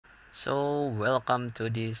So welcome to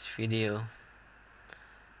this video.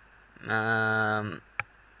 Um,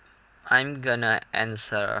 I'm gonna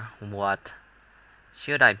answer what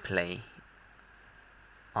should I play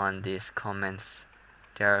on these comments.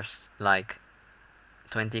 There's like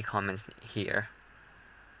 20 comments here.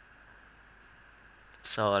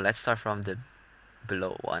 So let's start from the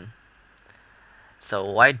below one. So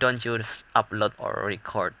why don't you upload or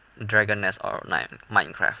record Dragon Nest or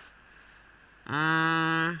Minecraft?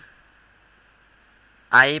 Mm,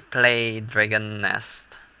 I play Dragon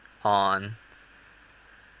Nest on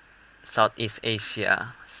Southeast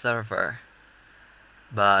Asia server,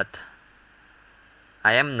 but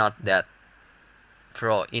I am not that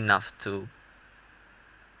pro enough to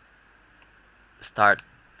start.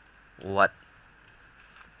 What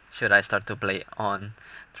should I start to play on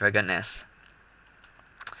Dragon S?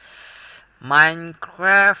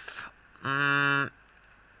 Minecraft.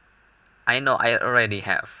 I know I already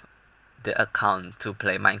have the account to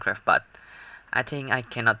play Minecraft, but I think I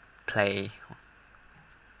cannot play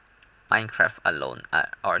Minecraft alone,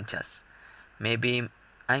 or just maybe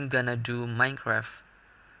I'm gonna do Minecraft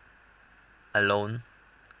alone.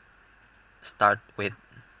 Start with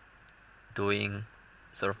doing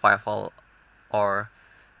survival or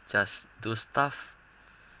just do stuff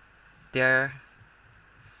there,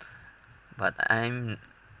 but I'm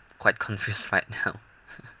quite confused right now.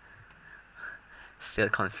 Still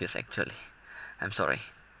confused actually. I'm sorry.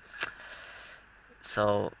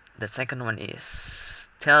 So the second one is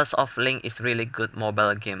Tales of Link is really good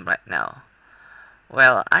mobile game right now.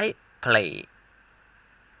 Well, I play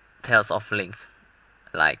Tales of Link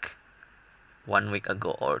like 1 week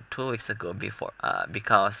ago or 2 weeks ago before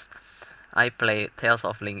because I played Tales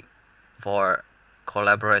of Link for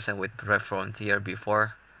collaboration with Red Frontier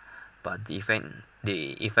before, but the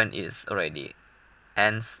event is already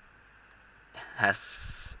ends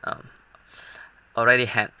has already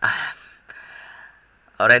had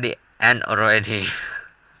already end already.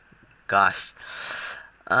 Gosh.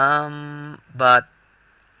 But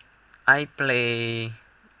I play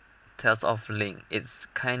Tales of Link. It's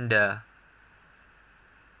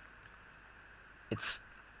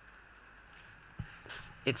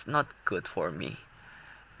it's not good for me.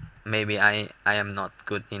 Maybe I am not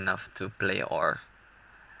good enough to play or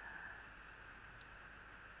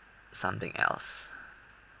something else.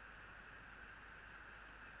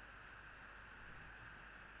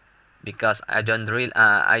 Because I don't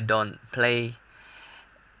play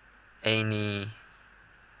any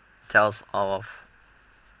Tales of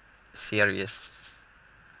series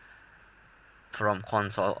from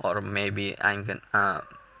console, or maybe I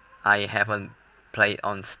haven't played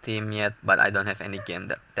on Steam yet, but I don't have any game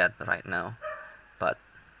that right now. But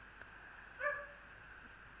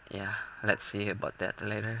yeah, let's see about that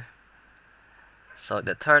later. So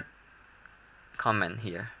the third comment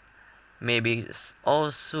here, maybe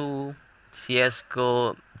also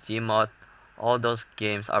CS:GO, Gmod, all those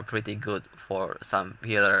games are pretty good for some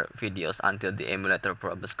filler videos until the emulator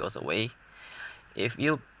problems goes away. If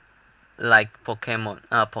you like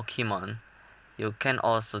Pokemon, you can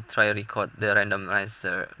also try record the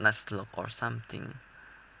randomizer Nuzlocke or something.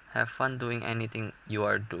 Have fun doing anything you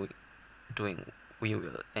are doing. We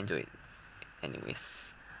will enjoy it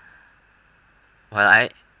anyways. Well, I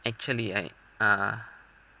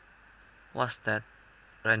was that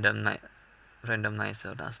randomizer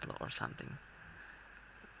Nuzlocke or something.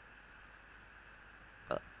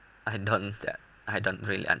 Well, I don't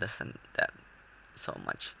really understand that so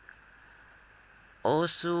much.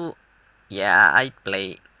 Also, yeah, I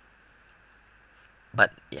play,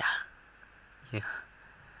 but yeah,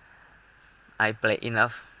 I play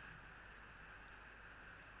enough.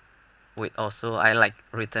 With also, I like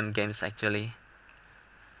rhythm games actually.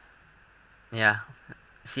 Yeah,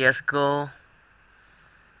 CS:GO.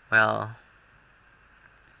 Well,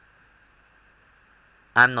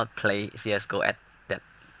 I'm not play CS:GO at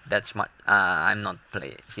that much. I'm not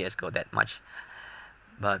play CS:GO that much,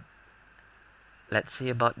 but let's see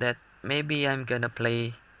about that. Maybe I'm gonna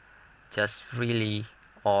play just really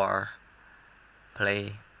or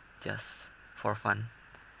play just for fun.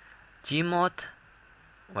 Gmod.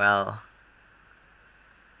 Well,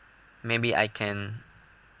 maybe I can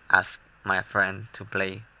ask my friend to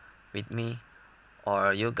play with me,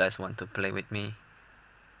 or you guys want to play with me.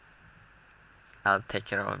 I'll take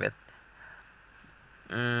care of it.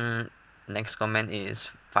 Next comment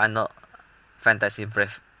is Final Fantasy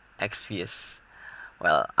Brave Exvius.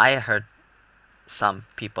 Well, I heard some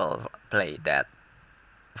people play that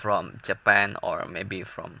from Japan or maybe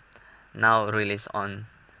from now released on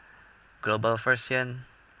global version,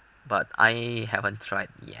 but I haven't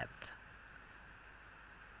tried yet.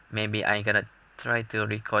 maybe I'm gonna try to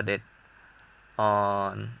record it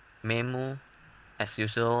on Memo as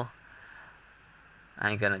usual.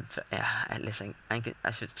 I'm gonna try, yeah, at least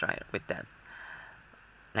I should try it with that.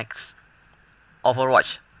 Next,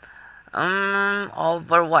 Overwatch.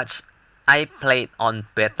 Overwatch. I played on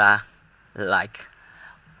beta like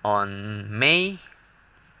on May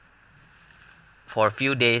for a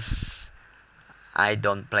few days. I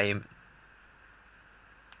don't play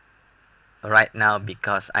right now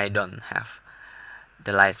because I don't have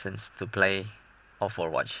the license to play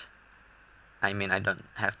Overwatch. I mean, I don't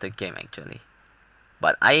have the game actually.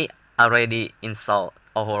 But I already installed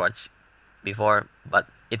Overwatch before, but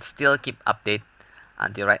it still keep update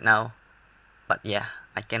until right now. But yeah,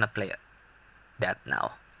 I cannot play that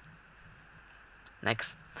now.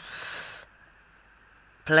 Next,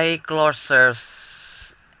 play closer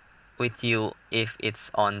with you if it's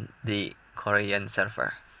on the Korean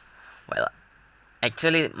server. Well,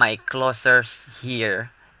 actually my closest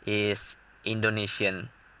here is Indonesian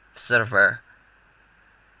server,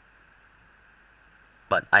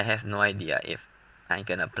 but I have no idea if I'm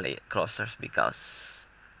gonna play closers because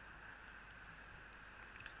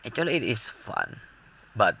actually it is fun,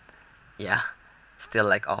 but yeah, still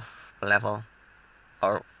like off level,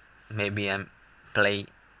 or maybe I'm play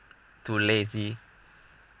too lazy.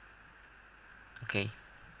 Okay,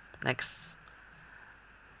 next.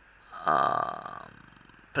 Um,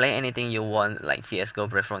 Play anything you want, like CS:GO,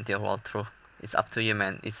 Brave Frontier, World Through. It's up to you,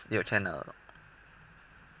 man. It's your channel.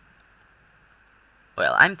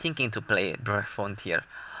 Well, I'm thinking to play Brave Frontier,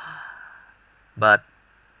 but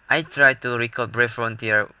I tried to record Brave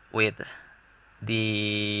Frontier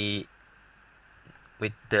the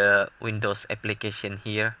with the Windows application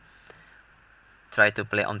here. Try to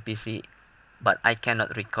play on PC, but I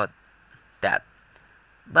cannot record that.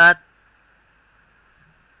 But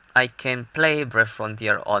I can play Brave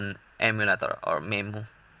Frontier on emulator or Memu.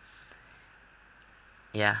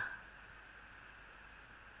 Yeah,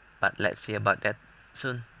 but let's see about that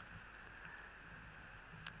soon.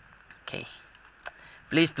 Okay.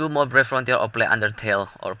 Please do more Brave Frontier or play Undertale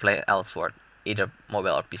or play Elsword, either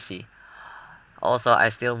mobile or PC. Also, I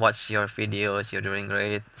still watch your videos. You're doing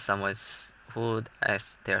great. Someone who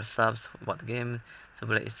asks their subs what game to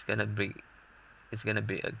play. It's gonna be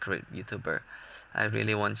a great YouTuber. I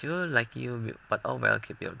really want you like you, but oh well,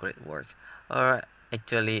 keep your great work. Or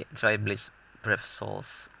actually, try Bleach Brave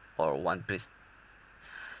Souls or One Piece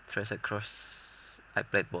Treasure Cross. I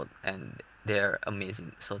played both and they're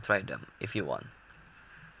amazing. So try them if you want.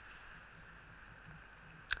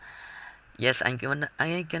 Yes, I'm gonna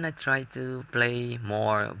try to play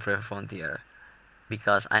more Brave Frontier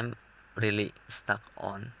because I'm really stuck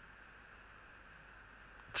on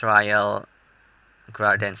Trial,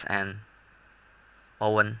 Gardens, and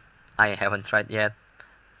Owen. I haven't tried yet.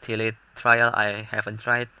 Tillit Trial I haven't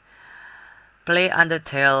tried. Play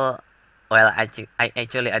Undertale. Well, I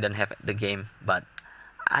don't have the game, but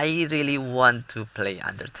I really want to play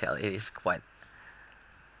Undertale. It is good.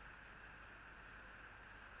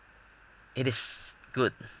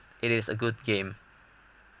 It is a good game.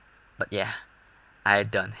 But yeah, I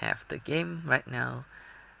don't have the game right now.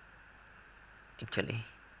 Actually,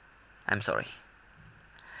 I'm sorry.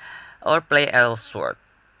 Or play Elsword.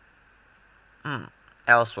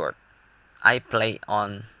 Elsword. I play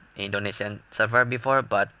on Indonesian server before,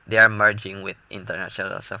 but they are merging with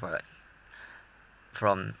international server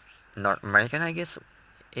from North American, I guess.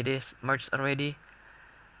 It is merged already.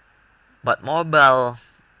 But mobile,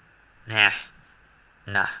 nah,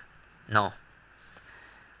 nah, no.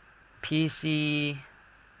 PC,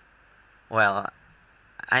 well,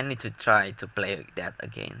 I need to try to play that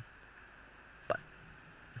again. But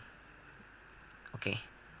okay.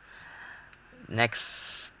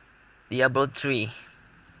 Next, Diablo 3.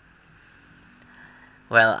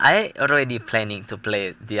 Well, I already planning to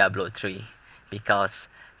play Diablo 3 because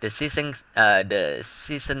the season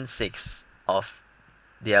 6 of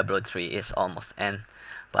Diablo 3 is almost end,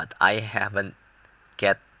 but I haven't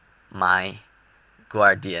get my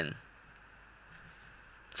Guardian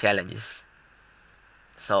challenges.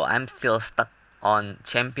 So I'm still stuck on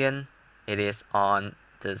Champion. It is on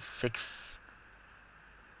the 6th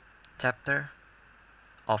chapter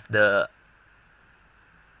of the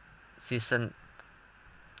season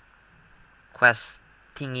quest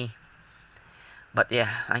thingy. But yeah,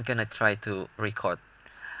 I'm gonna try to record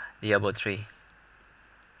Diablo 3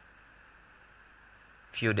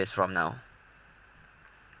 few days from now.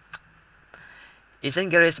 Isn't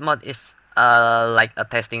Garage Mod is like a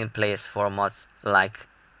testing place for mods, like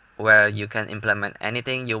where you can implement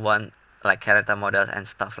anything you want, like character models and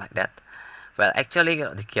stuff like that. Well, actually,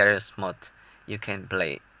 the Garage Mod you can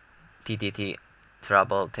play TTT,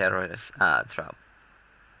 Trouble Terrorist,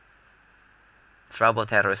 Trouble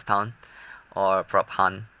Terrorist Town, or Prop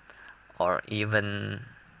Hunt, or even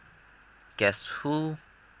Guess Who.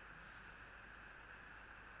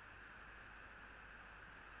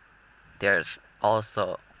 There's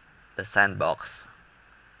also the Sandbox.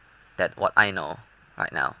 That's what I know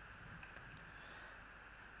right now.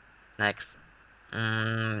 Next,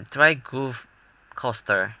 try Groove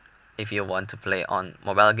Coaster if you want to play on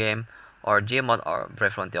mobile game, or Gmod or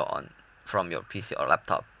Brave Frontier on from your PC or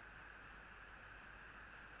laptop.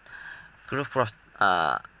 Groove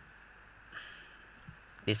Coaster,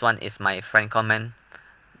 this one is my friend comment.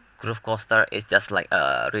 Groove Coaster is just like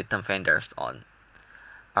rhythm vendors on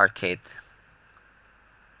arcade.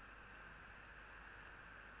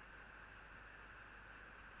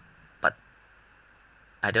 But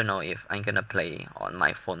I don't know if I'm gonna play on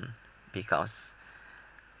my phone because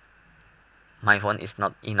my phone is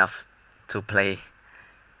not enough to play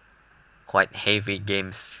quite heavy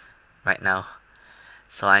games right now.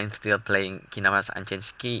 So I'm still playing Kingdom Hearts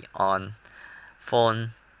Unchanged Key on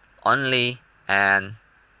phone only and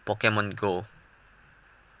Pokemon Go.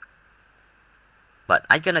 But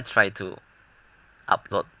I'm gonna try to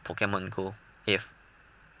upload Pokemon Go if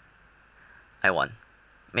I want.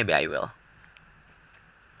 Maybe I will.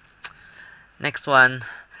 Next one.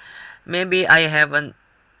 Maybe I haven't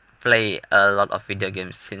played a lot of video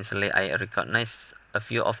games since I recognize a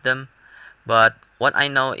few of them. But what I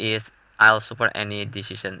know is I'll support any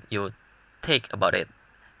decision you take about it,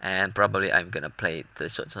 and probably I'm gonna play the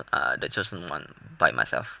chosen one by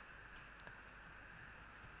myself.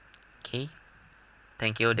 Okay,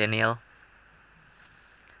 thank you, Daniel.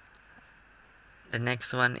 The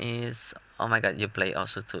next one is, oh my god, you play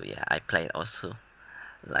also too? Yeah, I played also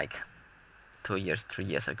like 2 years, 3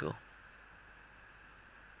 years ago.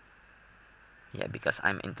 Yeah, because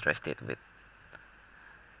I'm interested with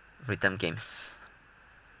rhythm games.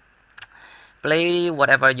 Play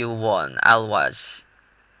whatever you want. I'll watch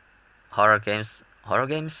horror games. Horror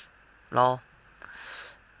games? Lol.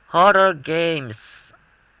 Horror games.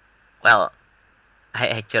 Well, I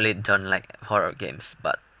actually don't like horror games,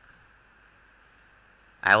 but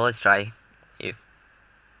I will try if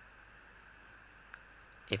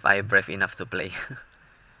I'm brave enough to play.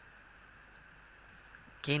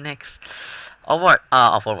 Okay, next.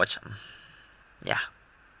 Overwatch. Yeah.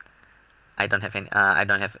 I don't have any. I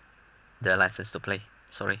don't have the license to play.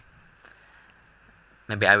 Sorry.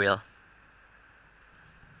 Maybe I will.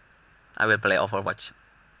 I will play Overwatch,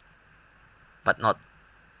 but not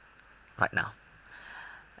right now.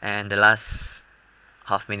 And the last,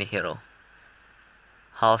 Half Minute Hero.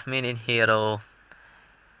 Half Minute Hero,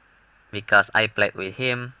 because I played with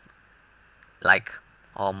him like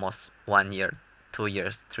almost 1 year, 2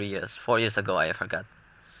 years, 3 years, 4 years ago. I forgot.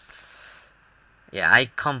 Yeah,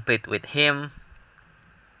 I compete with him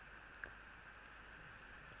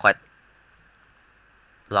quite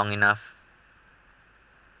long enough.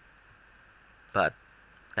 But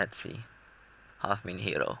let's see. Half Minute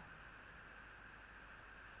Hero.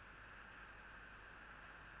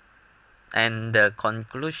 And the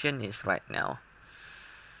conclusion is right now.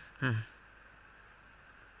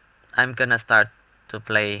 I'm gonna start to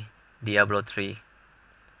play Diablo 3.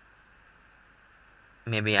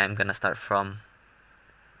 Maybe I'm gonna start from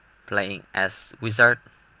playing as wizard.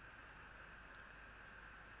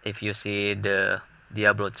 If you see the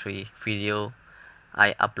Diablo 3 video,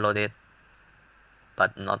 I uploaded,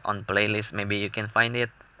 but not on playlist. Maybe you can find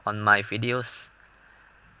it on my videos.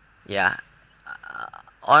 Yeah,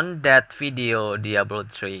 on that video Diablo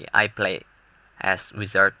 3, I play as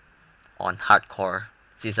wizard on hardcore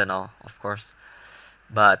seasonal, of course,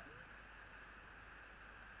 but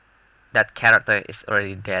that character is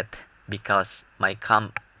already dead because my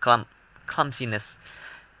clumsiness,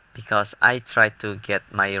 because I tried to get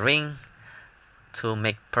my ring to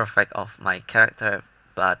make perfect of my character,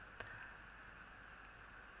 but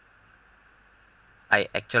I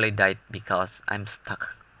actually died because I'm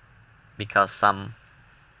stuck, because some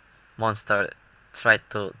monster tried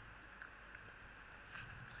to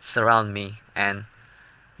surround me, and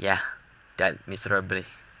yeah, died miserably.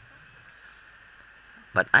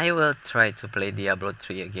 But I will try to play Diablo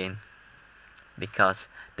 3 again, because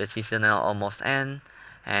the seasonal almost end,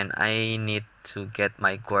 and I need to get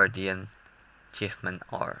my Guardian achievement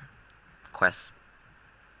or quest.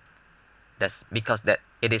 That's because that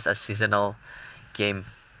it is a seasonal game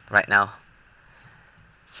right now.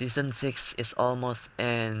 Season 6 is almost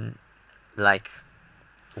in like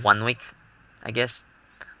 1 week, I guess.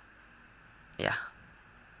 Yeah.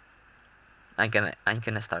 I'm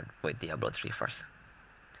gonna start with Diablo 3 first.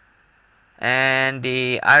 And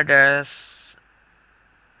the others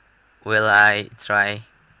will I try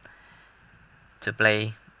to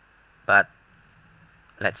play, but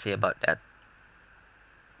let's see about that.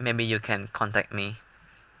 Maybe you can contact me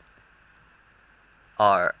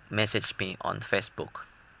or message me on Facebook.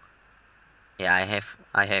 Yeah,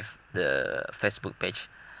 I have the Facebook page,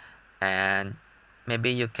 and maybe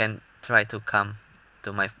you can try to come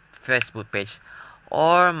to my Facebook page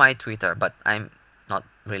or my Twitter, but I'm not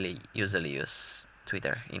really usually use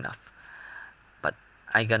Twitter enough. But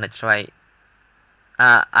I gonna try.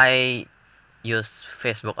 I use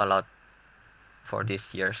Facebook a lot for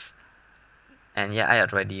these years, and yeah, I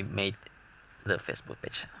already made the Facebook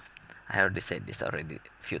page. I already said this already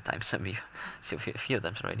a few times, few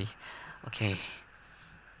times already. Okay,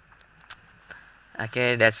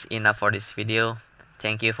 okay, that's enough for this video.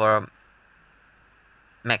 Thank you for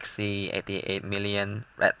Maxi 88 million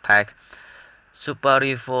Red Pack, Super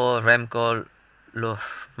Revo, Remco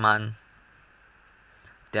Luhrmann,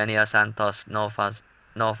 Daniel Santos,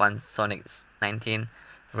 Novan Sonic 19,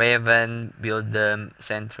 Raven, Build Them,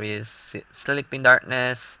 Sentry, Sleep in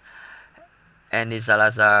Darkness, Andy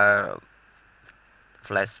Salazar,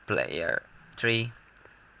 Flash Player 3,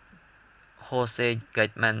 Jose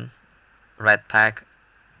Gateman, Red Pack,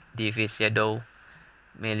 DV Shadow,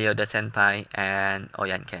 Melio the Senpai, and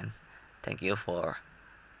Oyan Ken. Thank you for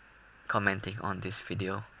commenting on this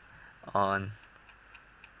video, on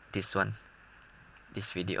this one,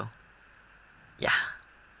 this video. Yeah.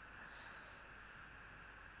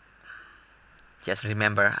 Just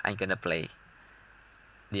remember, I'm gonna play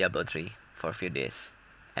Diablo 3 for a few days,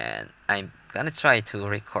 and I'm gonna try to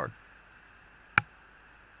record.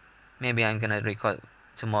 Maybe I'm gonna record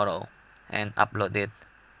tomorrow and upload it.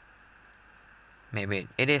 Maybe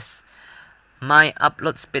it is. My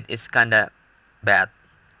upload speed is kinda bad,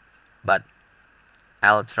 but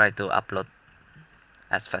I'll try to upload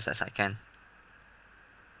as fast as I can.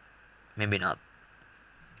 Maybe not.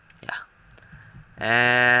 Yeah.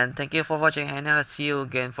 And thank you for watching, and I'll see you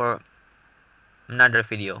again for another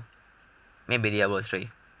video. Maybe Diablo 3.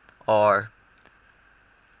 Or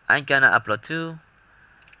I'm gonna upload to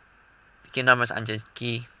Kingdom Hearts Ancient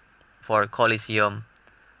Key for Coliseum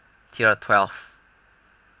Tier 12.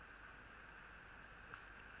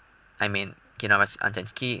 I mean Kingdom Hearts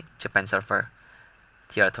Ancient Key Japan server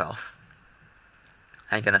Tier 12.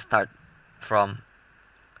 I'm gonna start from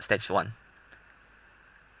stage 1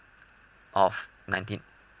 of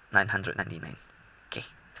 999. Okay.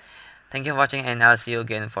 Thank you for watching, and I'll see you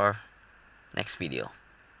again for next video.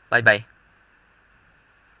 Bye bye.